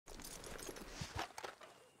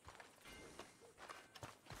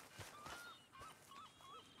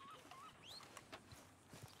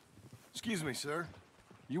Excuse me, sir.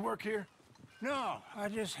 You work here? No, I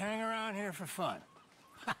just hang around here for fun.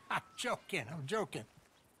 I'm joking.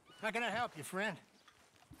 How can I help you, friend?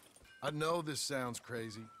 I know this sounds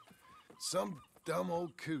crazy. Some dumb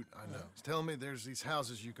old coot I know is telling me there's these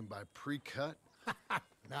houses you can buy pre-cut.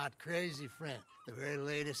 Not crazy, friend. The very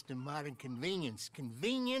latest in modern convenience.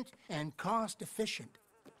 Convenient and cost-efficient.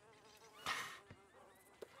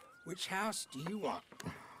 Which house do you want?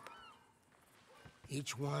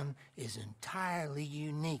 Each one is entirely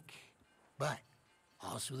unique, but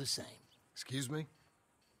also the same. Excuse me?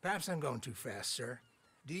 Perhaps I'm going too fast, sir.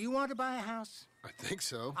 Do you want to buy a house? I think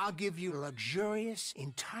so. I'll give you a luxurious,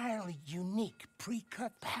 entirely unique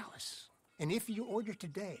pre-cut palace. And if you order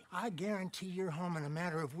today, I guarantee you're home in a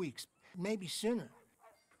matter of weeks, maybe sooner.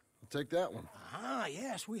 I'll take that one. Ah,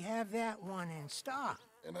 yes, we have that one in stock.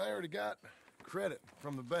 And I already got credit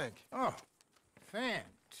from the bank. Oh,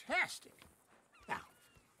 fantastic. Now,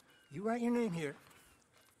 you write your name here,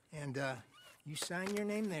 and you sign your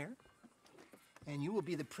name there, and you will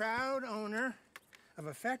be the proud owner of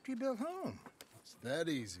a factory-built home. It's that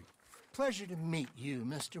easy. Pleasure to meet you,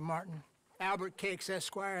 Mr. Martin. Albert Cakes,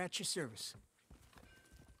 Esquire, at your service.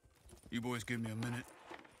 You boys give me a minute.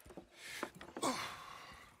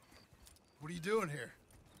 What are you doing here?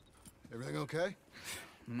 Everything okay?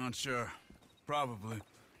 I'm not sure. Probably.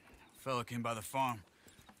 Fella came by the farm.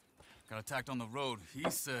 Got attacked on the road. He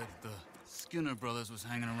said the Skinner brothers was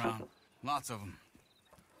hanging around. Lots of them.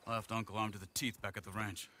 I left Uncle armed to the teeth back at the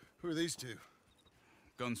ranch. Who are these two?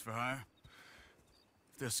 Guns for hire?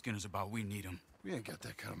 If they're Skinner's about, we need them. We ain't got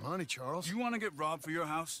that kind of money, Charles. You want to get robbed for your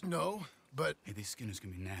house? No, but... Hey, these Skinners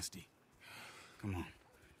can be nasty. Come on.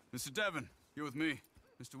 Mr. Devon, you're with me.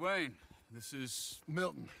 Mr. Wayne, this is...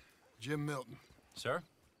 Milton. Jim Milton. Sir,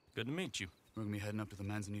 good to meet you. We're gonna be heading up to the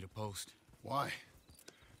Manzanita post. Why?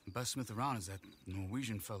 The best smith around is that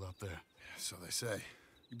Norwegian fella up there. So they say.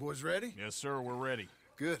 You boys ready? Yes, sir, we're ready.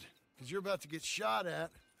 Good. Because you're about to get shot at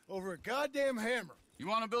over a goddamn hammer. You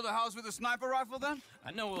want to build a house with a sniper rifle, then?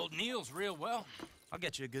 I know old Neil's real well. I'll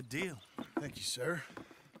get you a good deal. Thank you, sir.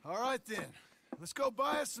 All right, then. Let's go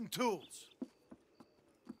buy us some tools.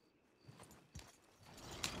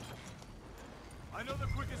 I know the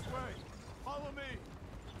quickest way. Follow me.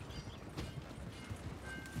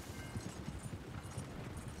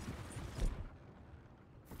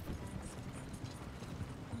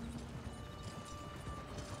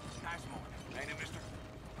 Nice morning, ain't it, mister?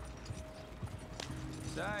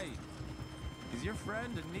 Say, is your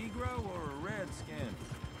friend a Negro or a Redskin?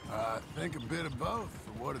 I think a bit of both,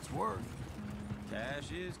 for what it's worth.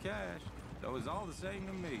 Cash is cash, though it's all the same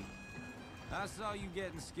to me. I saw you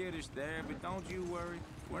getting skittish there, but don't you worry.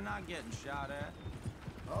 We're not getting shot at.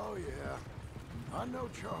 Oh, yeah. I know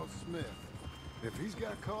Charles Smith. If he's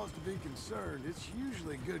got cause to be concerned, it's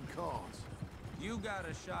usually good cause. You got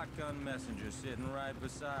a shotgun messenger sitting right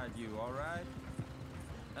beside you, all right?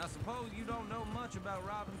 Now, suppose you don't know much about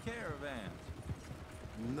robbing caravans.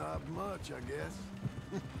 Not much, I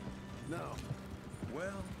guess. No.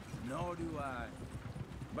 Well, nor do I.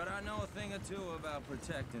 But I know a thing or two about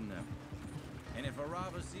protecting them. And if a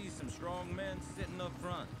robber sees some strong men sitting up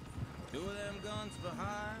front, 2 of them guns for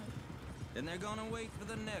hire, then they're gonna wait for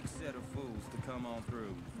the next set of fools to come on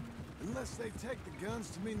through. Unless they take the guns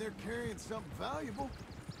to mean they're carrying something valuable.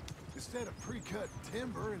 Instead of pre-cut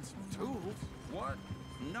timber and some tools. What?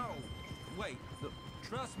 No. Wait, look,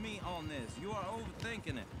 trust me on this. You are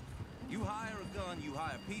overthinking it. You hire a gun, you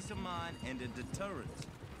hire peace of mind and a deterrence.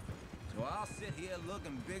 So I'll sit here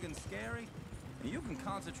looking big and scary, and you can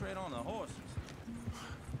concentrate on the horses.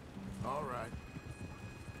 All right.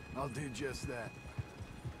 I'll do just that.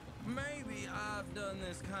 Maybe I've done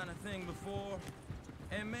this kind of thing before,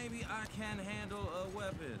 and maybe I can handle a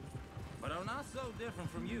weapon. But I'm not so different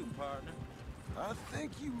from you, partner. I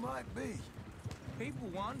think you might be. People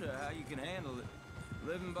wonder how you can handle it,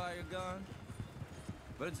 living by your gun.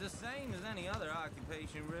 But it's the same as any other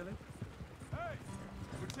occupation, really. Hey,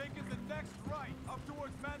 we're taking the next right, up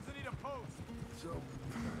towards Manzanita Post. So,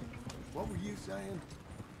 what were you saying?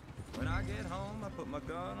 When I get home, I put my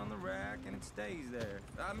gun on the rack and it stays there.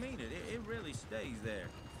 I mean it, it really stays there.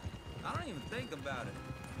 I don't even think about it.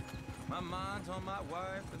 My mind's on my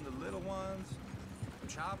wife and the little ones. I'm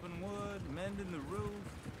chopping wood, mending the roof,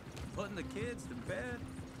 putting the kids to bed.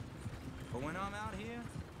 But when I'm out here,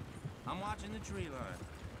 I'm watching the tree line.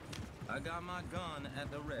 I got my gun at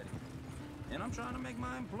the ready. And I'm trying to make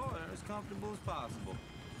my employer as comfortable as possible.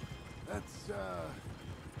 That's,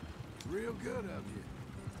 real good of you.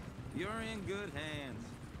 You're in good hands.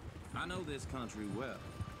 I know this country well.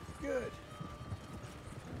 Good.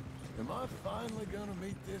 Am I finally gonna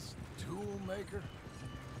meet this tool maker?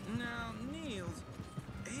 Now, Niels,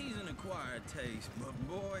 he's an acquired taste, but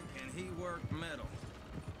boy, can he work metal.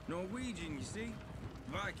 Norwegian, you see?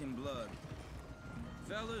 Viking blood.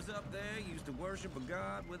 Fellas up there used to worship a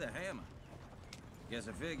god with a hammer. Guess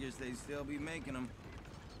I figures they'd still be making them.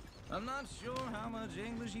 I'm not sure how much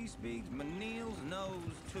English he speaks, but Niels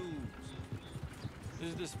knows tools. This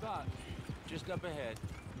is the spot, just up ahead.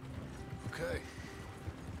 Okay.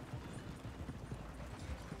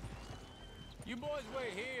 You boys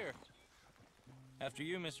wait here. After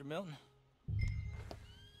you, Mr. Milton.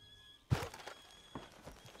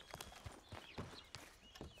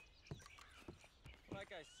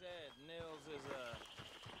 Like I said, Nils is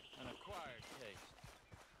an acquired taste.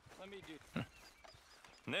 Let me do...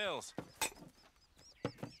 Nils.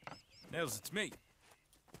 Nils, it's me.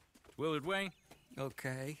 Willard Wayne.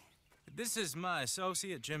 Okay. This is my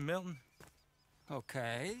associate, Jim Milton.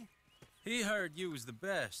 Okay. He heard you was the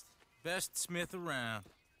best. Best smith around.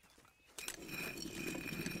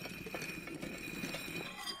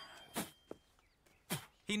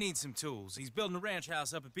 He needs some tools. He's building a ranch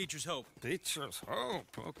house up at Beecher's Hope. Beecher's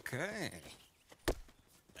Hope, okay.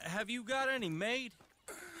 Have you got any made?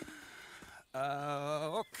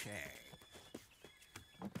 Okay.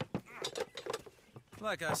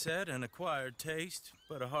 Like I said, an acquired taste,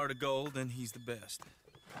 but a heart of gold, and he's the best.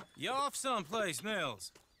 You off someplace,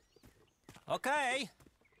 Nils? Okay.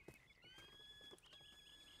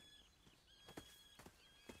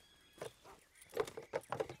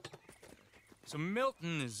 So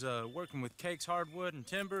Milton is working with Cakes Hardwood and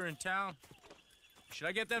Timber in town. Should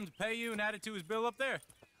I get them to pay you and add it to his bill up there?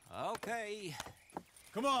 Okay.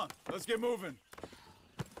 Come on, let's get moving.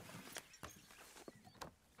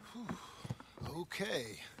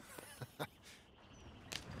 Okay.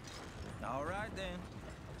 All right, then.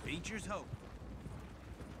 Beecher's Hope.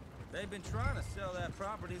 They've been trying to sell that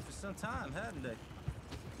property for some time, hadn't they?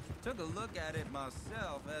 Took a look at it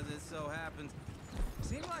myself, as it so happens.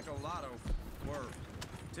 Seemed like a lot of work.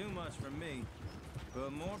 Too much for me.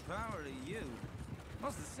 But more power to you.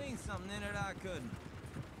 Must have seen something in it I couldn't.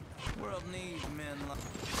 World needs men like...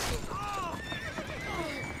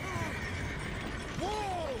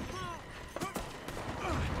 Whoa!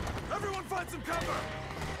 Everyone find some cover!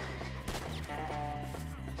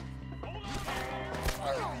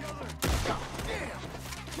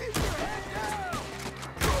 Keep your head down!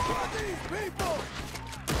 Who are these people?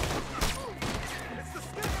 It's the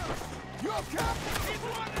Skinners! You okay? He's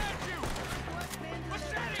running at you!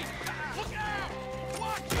 Machete! Look out!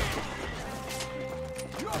 Watch it!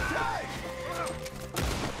 You okay?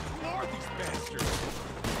 Who are these bastards?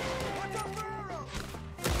 What's up, Barrow?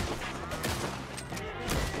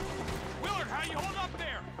 Willard, how you hold up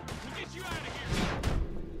there? We'll get you out of here.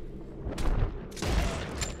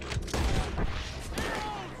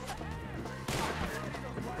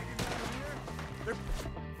 They're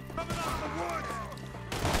coming out of the woods!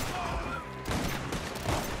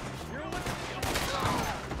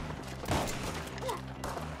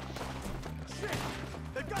 Shit!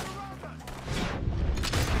 They've got around us!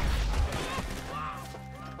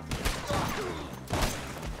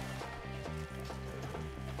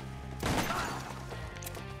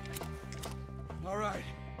 All right.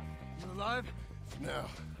 You alive? No.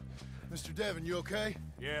 Mr. Devon, you okay?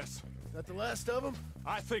 Yes, That the last of them?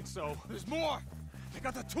 I think so. There's more! They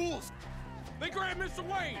got the tools! They grabbed Mr.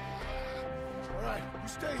 Wayne! All right, you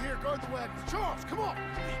stay here, guard the wagons. Charles, come on!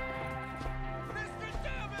 Mr.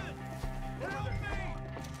 Devon! Help me!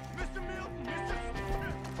 Mr. Milton! Mr.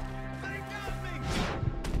 They got me!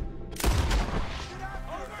 Get out!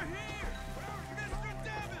 Over here! Mr.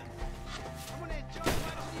 Devon! I'm gonna enjoy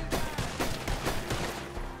watching you guys!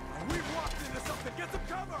 We've walked into something! Get some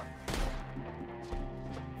cover!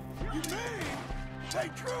 You mean they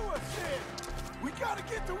drew us in? We gotta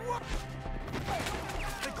get to work!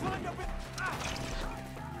 They climbed up in...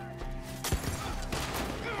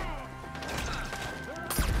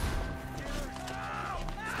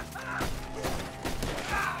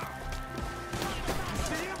 You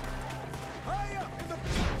see him? Hurry up! In the...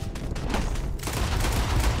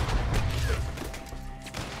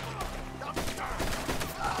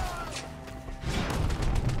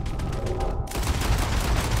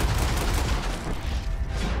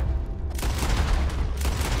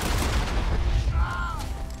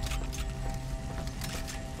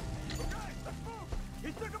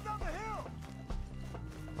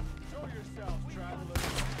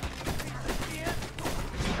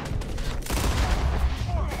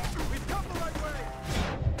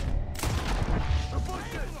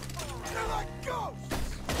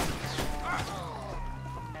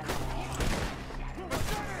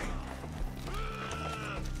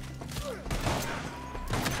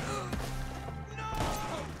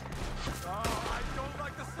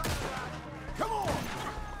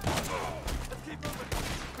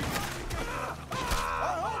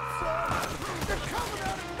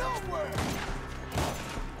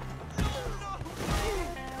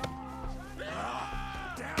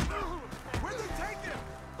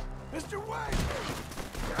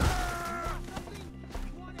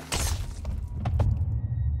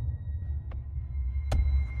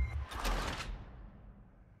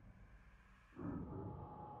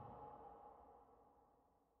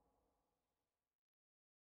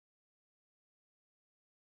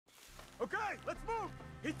 Okay, let's move!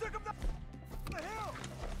 He took him down the hill!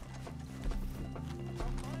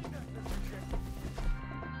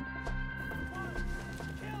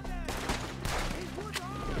 Kill them! These woods are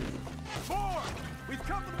ours! More! We've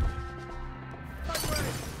come the right way!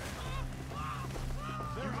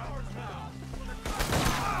 They're ours now!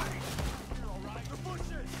 You're all right? The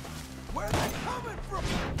bushes! Where are they coming from?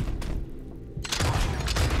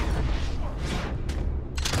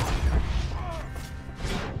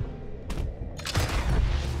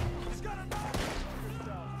 He's got a knife!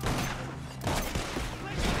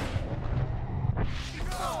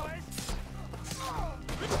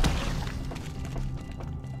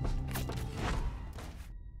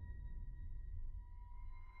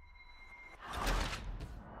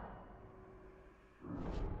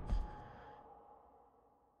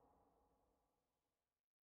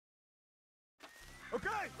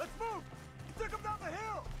 Okay, let's move! He took him down the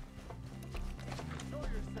hill! Show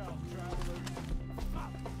yourself, travelers.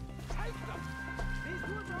 Take them! These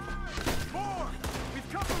woods are ours! More! We've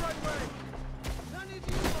come the right way! None of you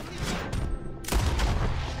will leave.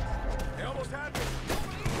 They almost had me!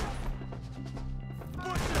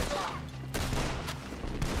 Bushes!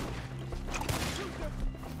 Shoot them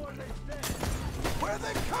before they stand! Where are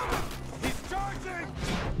they coming? He's charging!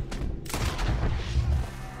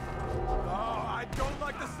 Oh, I don't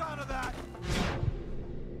like the sound of that!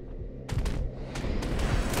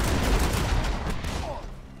 Oh,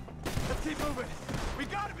 let's keep moving. We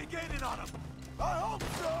gotta be gaining on them. I hope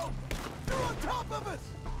so! They're on top of us!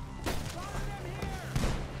 Follow them here!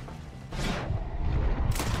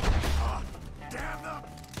 Ah, damn them!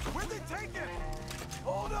 Where'd they take it?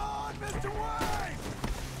 Hold on, Mr. Wayne!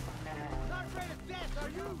 Not afraid of death, are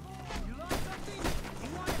you? You lost something? You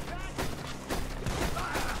want it back?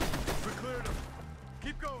 Ah! We cleared him.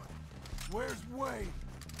 Keep going. Where's Wayne?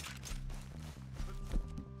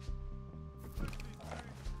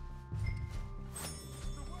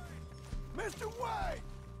 Mr. Wayne!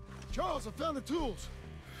 Charles, I found the tools.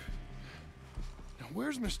 Now,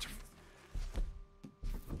 where's Mr.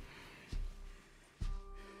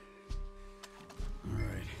 All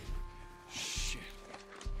right. Shit.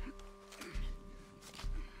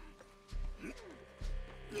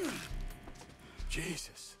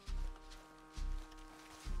 Jesus.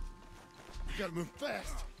 We gotta move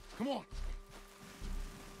fast. Come on.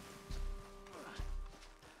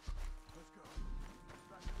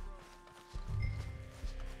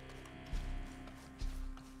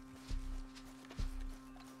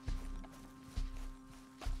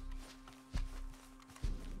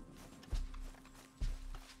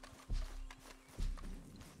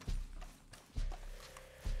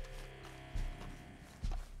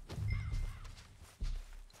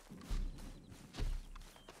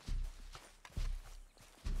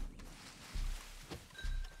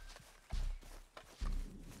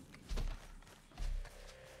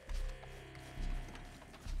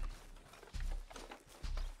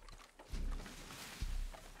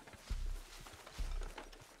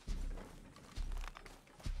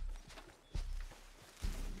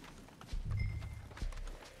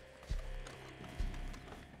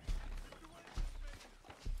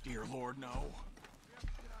 Dear Lord, no.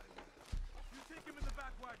 You take him in the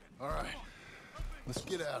back wagon. All right. Let's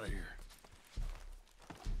get out of here.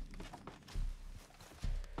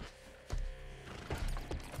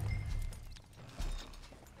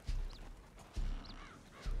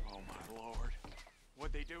 Oh, my Lord.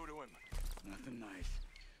 What'd they do to him? Nothing nice.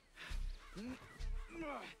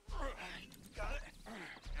 Got it.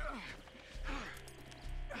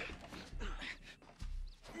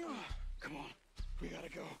 Come on. We gotta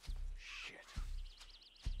go. Shit.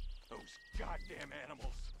 Those goddamn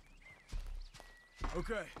animals.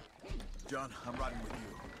 Okay. John, I'm riding with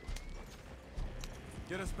you.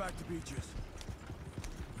 Get us back to Beaches.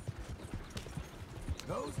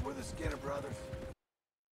 Those were the Skinner brothers.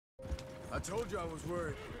 I told you I was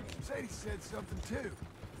worried. Sadie said something too.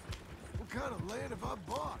 What kind of land have I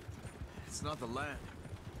bought? It's not the land.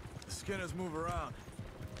 The Skinners move around.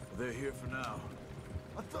 They're here for now.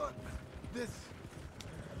 I thought this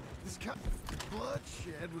kind of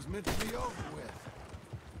bloodshed was meant to be over with.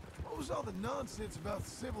 What was all the nonsense about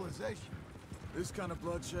civilization? This kind of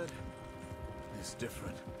bloodshed is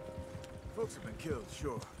different. Folks have been killed,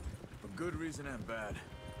 sure. For good reason and bad.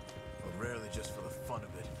 But rarely just for the fun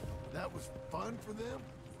of it. That was fun for them?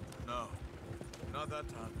 No. Not that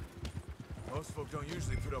time. Most folk don't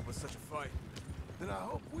usually put up with such a fight. Then I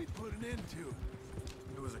hope we put an end to it.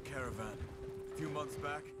 It was a caravan. A few months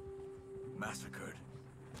back, massacred.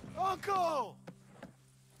 Uncle!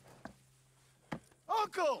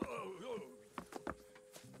 Uncle!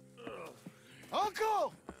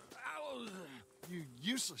 Uncle!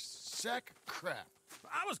 useless sack of crap.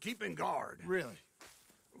 I was keeping guard. Really?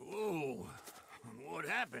 Whoa. What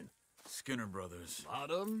happened? Skinner Brothers. A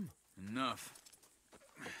lot of them? Enough.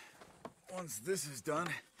 Once this is done,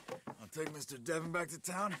 I'll take Mr. Devon back to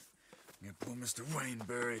town and get poor Mr. Wayne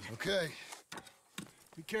buried. Okay.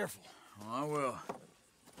 Be careful. Oh, I will.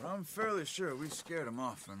 But I'm fairly sure we scared him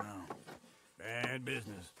off for now. Bad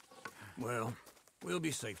business. Well, we'll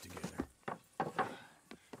be safe together.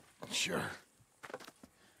 Sure.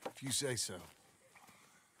 If you say so.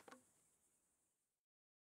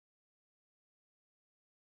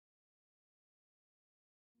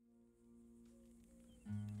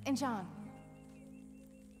 And John,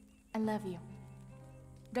 I love you.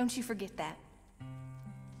 Don't you forget that.